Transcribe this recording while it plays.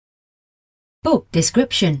Book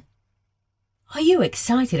description. Are you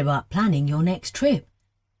excited about planning your next trip?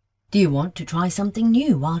 Do you want to try something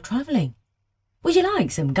new while travelling? Would you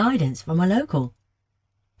like some guidance from a local?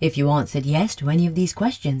 If you answered yes to any of these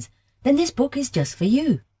questions, then this book is just for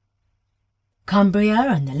you. Cumbria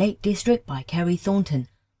and the Lake District by Kerry Thornton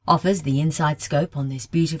offers the inside scope on this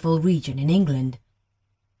beautiful region in England.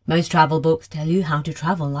 Most travel books tell you how to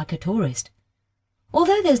travel like a tourist.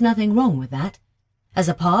 Although there's nothing wrong with that, as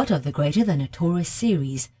a part of the Greater Than a Tourist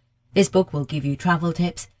series, this book will give you travel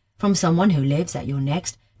tips from someone who lives at your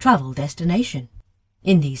next travel destination.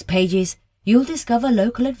 In these pages, you'll discover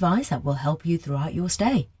local advice that will help you throughout your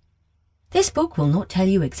stay. This book will not tell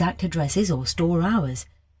you exact addresses or store hours,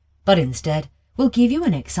 but instead will give you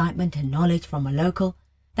an excitement and knowledge from a local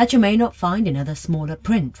that you may not find in other smaller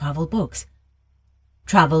print travel books.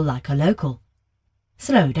 Travel like a local.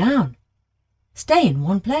 Slow down. Stay in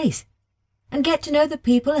one place and get to know the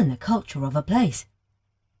people and the culture of a place.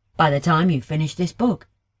 By the time you finish this book,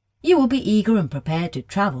 you will be eager and prepared to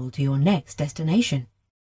travel to your next destination.